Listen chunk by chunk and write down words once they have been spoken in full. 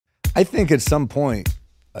I think at some point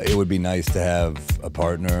it would be nice to have a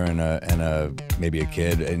partner and a maybe a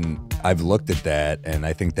kid, and I've looked at that, and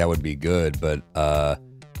I think that would be good. But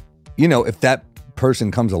you know, if that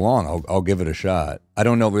person comes along, I'll give it a shot. I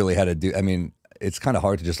don't know really how to do. I mean, it's kind of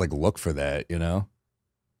hard to just like look for that, you know.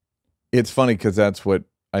 It's funny because that's what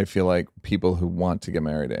I feel like people who want to get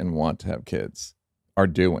married and want to have kids are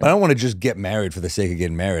doing. But I don't want to just get married for the sake of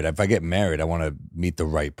getting married. If I get married, I want to meet the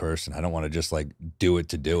right person. I don't want to just like do it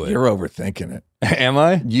to do it. You're overthinking it. Am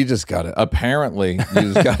I? You just got to, apparently,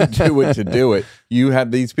 you just got to do it to do it.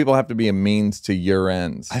 These people have to be a means to your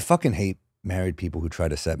ends. I fucking hate married people who try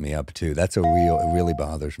to set me up too. It really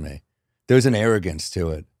bothers me. There's an arrogance to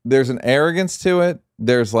it. There's an arrogance to it.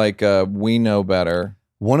 There's like we know better.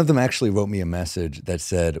 One of them actually wrote me a message that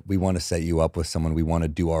said, we want to set you up with someone. We want to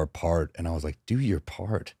do our part. And I was like, do your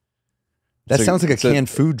part. That sounds like a canned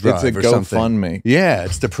food drive or something. It's a GoFundMe. Yeah,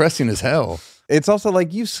 it's depressing as hell. It's also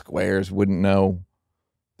like you squares wouldn't know.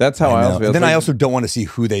 That's how I also feel. Then I also don't want to see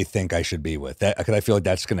who they think I should be with. That, because I feel like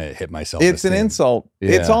that's going to hit myself. It's an insult.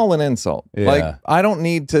 Yeah. It's all an insult. Yeah. Like I don't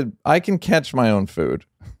need to. I can catch my own food.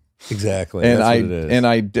 Exactly. And that's what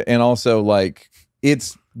it is. and also like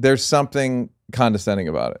there's something condescending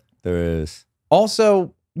about it. There is.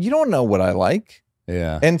 Also, you don't know what I like.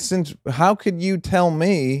 Yeah. And how could you tell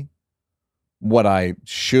me what I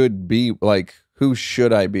should be like? Who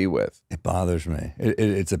should I be with? It bothers me.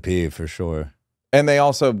 It's a peeve for sure. And they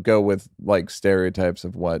also go with like stereotypes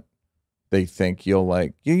of what they think you'll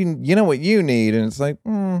like. You know what you need, and it's like,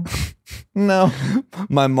 no.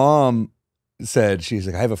 My mom said, she's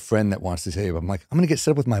like, I have a friend that wants to tell you. I'm like, I'm gonna get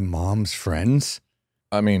set up with my mom's friends.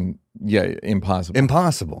 I mean, yeah, impossible.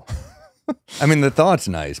 Impossible. I mean, the thought's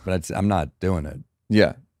nice, but I'm not doing it.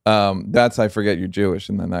 Yeah. That's I forget you're Jewish,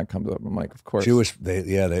 and then that comes up. I'm like, of course. Jewish,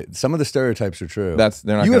 some of the stereotypes are true.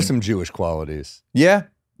 You have some Jewish qualities. Yeah.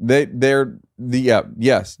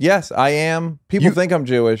 Yes, I am. People think I'm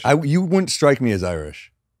Jewish. You wouldn't strike me as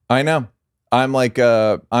Irish. I know. I'm like,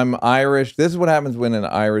 I'm Irish. This is what happens when an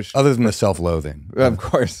Irish... Other than the self-loathing. Of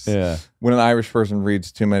course. Yeah. When an Irish person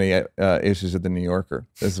reads too many issues of The New Yorker,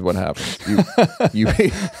 this is what happens. You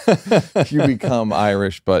become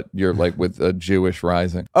Irish, but you're like with a Jewish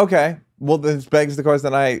rising. Okay. Well, this begs the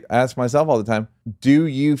question that I ask myself all the time. Do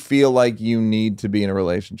you feel like you need to be in a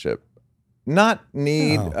relationship? Not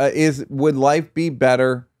need. No. Would life be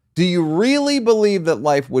better? Do you really believe that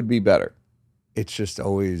life would be better? It's just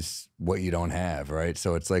always what you don't have, right?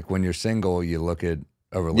 So it's like when you're single, you look at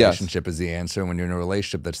a relationship as the answer. When you're in a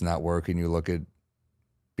relationship that's not working, you look at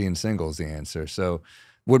being single as the answer. So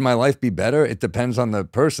would my life be better? It depends on the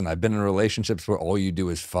person. I've been in relationships where all you do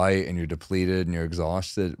is fight and you're depleted and you're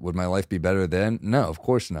exhausted. Would my life be better then? No, of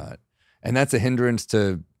course not. And that's a hindrance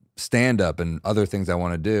to stand up and other things I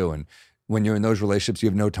want to do. And when you're in those relationships, you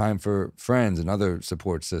have no time for friends and other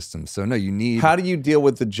support systems. So no, you need... How do you deal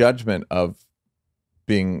with the judgment of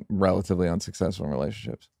being relatively unsuccessful in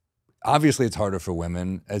relationships? Obviously, it's harder for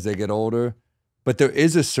women as they get older, but there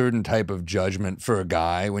is a certain type of judgment for a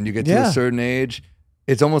guy when you get to a certain age.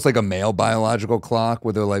 It's almost like a male biological clock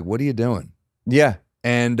where they're like, what are you doing? Yeah.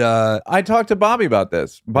 And I talked to Bobby about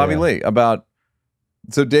this, Bobby Lee, about,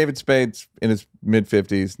 so David Spade's in his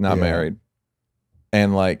mid-50s, not married.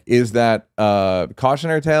 And like, is that a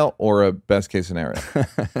cautionary tale or a best case scenario?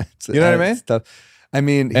 You know what I mean? Tough. I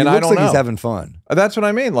mean, he and looks I don't like know. He's having fun. That's what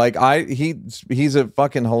I mean. Like he's a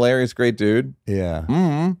fucking hilarious, great dude. Yeah.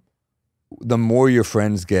 Mm-hmm. The more your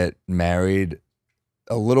friends get married,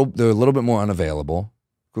 they're a little bit more unavailable.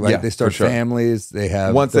 Right? They start families. They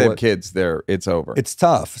have once they have kids, it's over. It's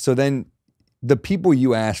tough. So then the people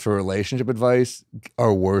you ask for relationship advice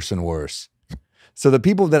are worse and worse. So the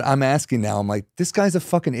people that I'm asking now, I'm like, this guy's a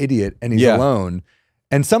fucking idiot and he's alone.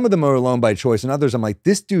 And some of them are alone by choice, and others I'm like,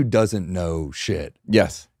 this dude doesn't know shit.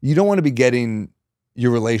 Yes. You don't want to be getting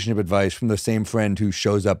your relationship advice from the same friend who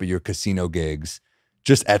shows up at your casino gigs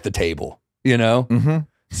just at the table, you know? Mm-hmm.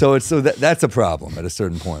 So that's a problem at a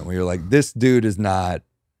certain point where you're like, this dude is not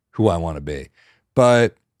who I want to be.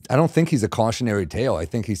 But I don't think he's a cautionary tale. I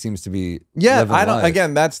think he seems to be living life.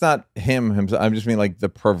 Again, that's not himself. I just mean like the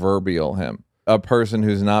proverbial him. A person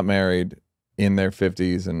who's not married in their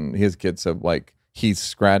 50s and his kids, so like he's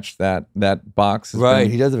scratched that box. Right,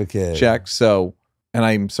 he does have a kid. Check. So, and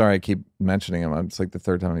I'm sorry I keep mentioning him. It's like the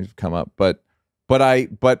third time he's come up. But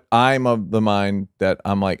I'm of the mind that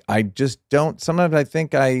I'm like, I just don't, sometimes I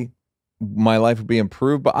think my life would be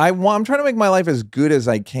improved, but I'm trying to make my life as good as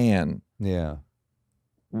I can. Yeah.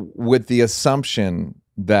 With the assumption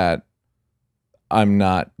that I'm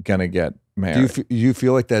not gonna get married. Do you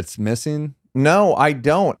feel like that's missing? No, I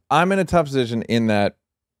don't. I'm in a tough position in that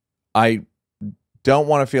I don't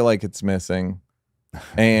want to feel like it's missing,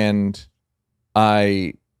 and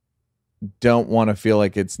I don't want to feel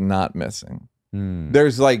like it's not missing.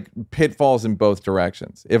 There's like pitfalls in both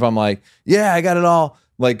directions. If I'm like, yeah, I got it all,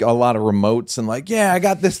 like a lot of remotes and like, yeah, I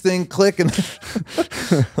got this thing clicking.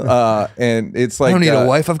 And it's like, I don't need a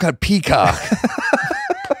wife. I've got Peacock.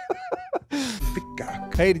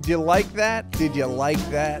 Peacock. Hey, did you like that? Did you like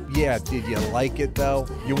that? Yeah, did you like it though?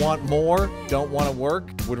 You want more? Don't want to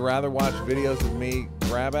work? Would rather watch videos of me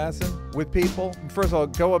grab-assing with people? First of all,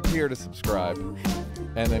 go up here to subscribe,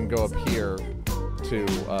 and then go up here to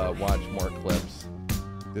watch more clips.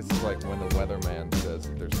 This is like when the weatherman says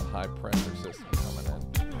there's a high pressure system coming in.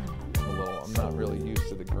 I'm not really used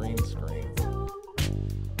to the green screen.